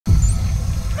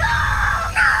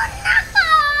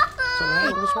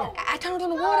What's wrong? I turned on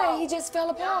the water and he just fell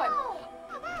apart.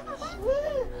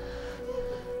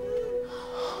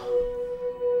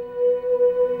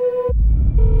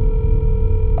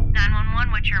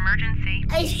 911, what's your emergency?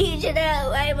 I need you to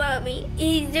help my mommy.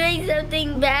 He's doing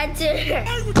something bad to her.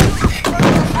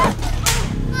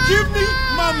 Give me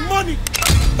my money!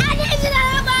 I need you to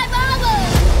help my mama!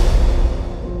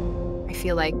 I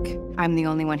feel like I'm the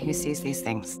only one who sees these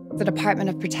things. The Department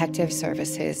of Protective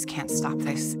Services can't stop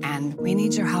this, and we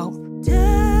need your help.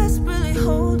 Desperately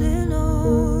holding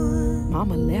on.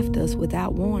 Mama left us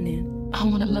without warning. I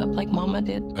want to love like Mama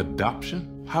did. Adoption?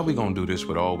 How we gonna do this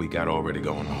with all we got already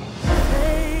going on?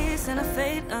 Facing a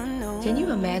fate unknown. Can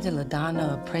you imagine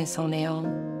LaDonna or Prince on their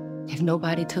own if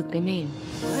nobody took them in?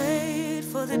 Wait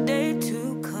for the day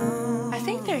to come. I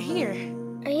think they're here.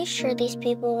 Are you sure these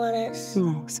people want us?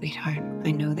 No, sweetheart.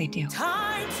 I know they do.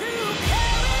 Time to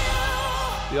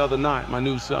carry The other night, my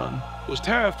new son was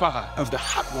terrified of the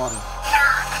hot water. on.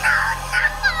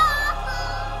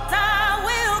 I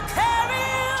will carry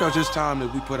you Church, it's time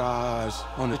that we put our eyes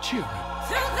on the children.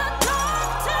 through the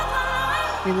dark to the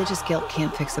light. Religious guilt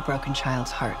can't fix a broken child's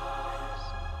heart.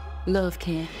 Love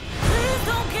can. Please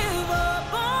don't give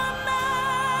up on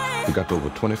me. We got over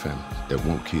 20 families that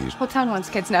want kids. What town wants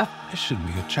kids now? There shouldn't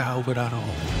be a child without a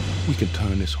home. We can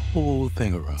turn this whole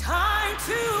thing around. Time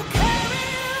to carry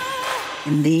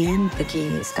And then the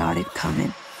kids started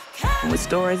coming with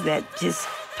stories that just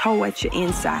tore at your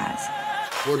insides.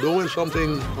 We're doing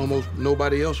something almost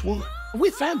nobody else would.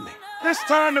 We're family. It's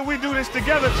time that we do this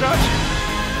together, church.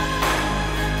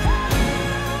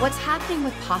 What's happening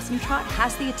with Possom Trot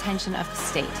has the attention of the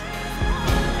state.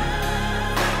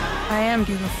 I am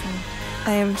beautiful.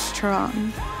 I am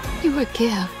strong. You were a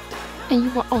gift, and you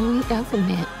were only ever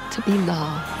meant to be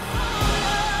loved.